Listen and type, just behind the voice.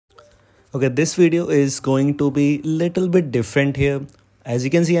Okay, this video is going to be little bit different here. As you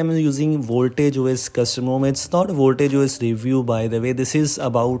can see, I'm using Voltage OS custom ROM. It's not a Voltage OS review, by the way. This is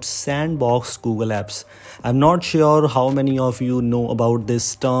about Sandboxed Google Apps. I'm not sure how many of you know about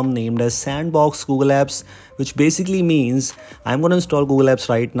this term named as Sandboxed Google Apps, which basically means I'm going to install Google Apps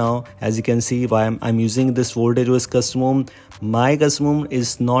right now. As you can see, I'm using this Voltage OS custom ROM. My custom ROM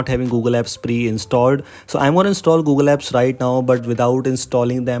is not having Google Apps pre-installed. So I'm going to install Google Apps right now, but without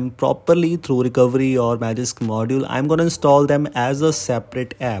installing them properly through recovery or Magisk module. I'm going to install them as a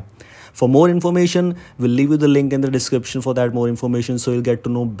separate app. For more information, we'll leave you the link in the description for that more information, so you'll get to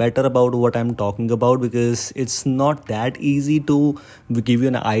know better about what I'm talking about, because it's not that easy to give you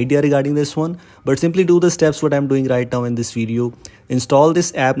an idea regarding this one. But simply do the steps what I'm doing right now in this video. Install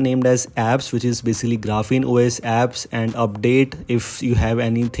this app named as apps, which is basically Graphene OS apps, and update if you have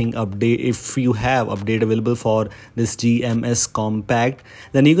anything update available for this GMS compact.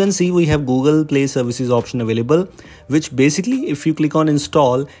 Then you can see we have Google Play Services option available, which basically if you click on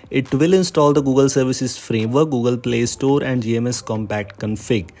install, it will install the Google Services Framework, Google Play Store and GMS compact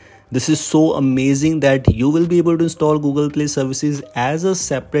config. This is so amazing that you will be able to install Google Play Services as a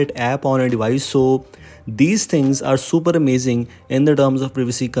separate app on a device. So these things are super amazing in the terms of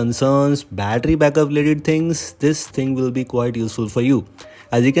privacy concerns, battery backup related things. This thing will be quite useful for you.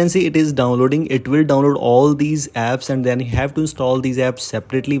 As you can see, it is downloading. It will download all these apps and then you have to install these apps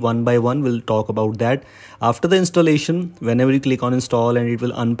separately one by one. We'll talk about that. After the installation, whenever you click on install and it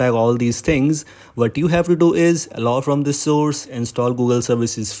will unpack all these things, what you have to do is allow from this source, install Google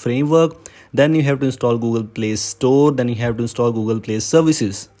Services Framework. Then you have to install Google Play Store. Then you have to install Google Play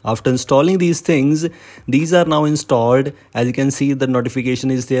Services. After installing these things, these are now installed. As you can see, the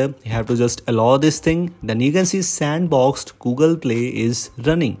notification is there. You have to just allow this thing. Then you can see Sandboxed Google Play is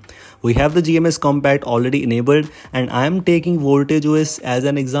running. We have the GMS compact already enabled, and I'm taking Voltage OS as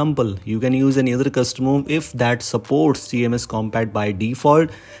an example. You can use any other custom ROM if that supports GMS compact by default.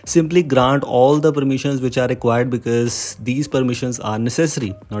 Simply grant all the permissions which are required, because these permissions are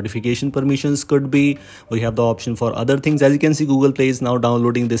necessary. Notification permissions could be, we have the option for other things. As you can see, Google Play is now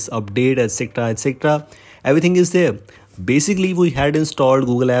downloading this update, etc. Everything is there. Basically, we had installed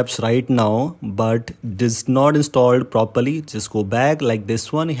Google Apps right now, but it is not installed properly. Just go back like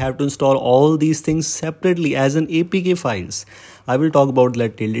this one. You have to install all these things separately as an APK files. I will talk about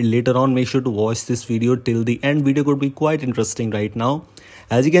that later on. Make sure to watch this video till the end. Video could be quite interesting right now.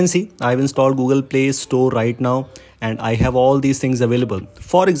 As you can see, I've installed Google Play Store right now, and I have all these things available.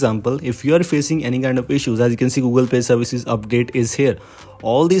 For example, if you are facing any kind of issues, as you can see, Google Play Services update is here.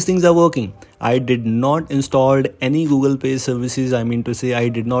 All these things are working. I did not install any Google Play Services. I mean to say, I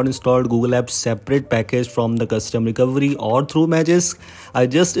did not install Google Apps separate package from the custom recovery or through Magisk. I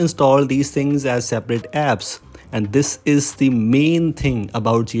just installed these things as separate apps. And this is the main thing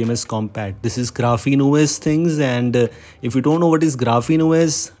about GMS Compact. This is Graphene OS things, and if you don't know what is Graphene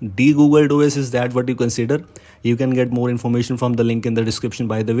OS, de-googled OS is that what you consider. You can get more information from the link in the description,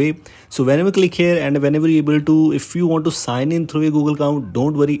 by the way. So whenever you click here and whenever you're able to, if you want to sign in through a Google account,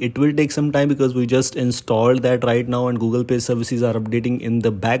 don't worry, it will take some time because we just installed that right now and Google Play Services are updating in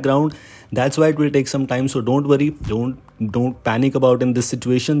the background. That's why it will take some time. So don't worry, don't panic about in this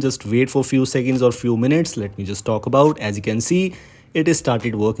situation. Just wait for a few seconds or few minutes. Let me just talk about, as you can see, it is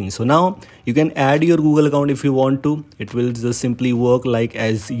started working. So now you can add your Google account if you want to. It will just simply work like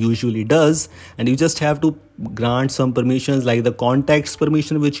as usually does, and you just have to grant some permissions like the contacts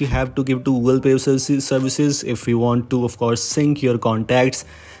permission, which you have to give to Google Play services if you want to, of course, sync your contacts.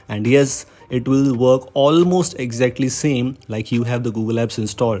 And yes, it will work almost exactly same like you have the Google Apps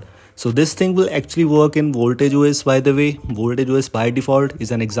installed. So this thing will actually work in Voltage OS, by the way. Voltage OS by default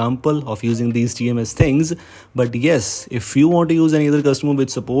is an example of using these GMS things. But yes, if you want to use any other custom which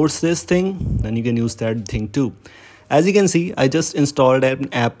supports this thing, then you can use that thing too. As you can see, I just installed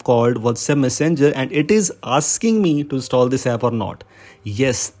an app called WhatsApp Messenger, and it is asking me to install this app or not.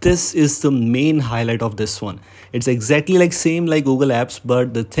 Yes, this is the main highlight of this one. It's exactly like same like Google Apps,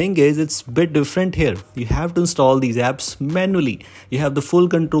 but the thing is it's a bit different here. You have to install these apps manually. You have the full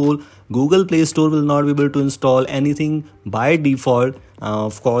control. Google Play Store will not be able to install anything by default.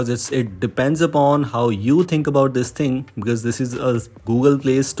 Of course, it depends upon how you think about this thing, because this is a Google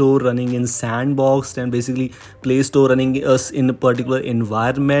Play Store running in Sandboxed and basically Play Store running us in a particular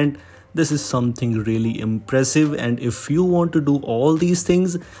environment. This is something really impressive, and if you want to do all these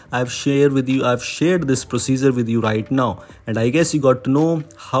things, I've shared this procedure with you right now, and I guess you got to know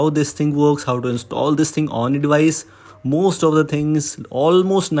how this thing works, how to install this thing on a device. most of the things,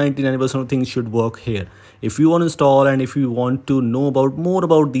 almost 99% of things should work here. If you want to install and if you want to know about more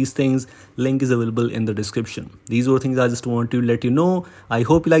about these things, link is available in the description. These were things I just want to let you know. I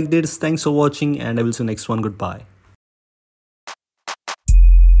hope you liked this. Thanks for watching and I will see you next one. Goodbye.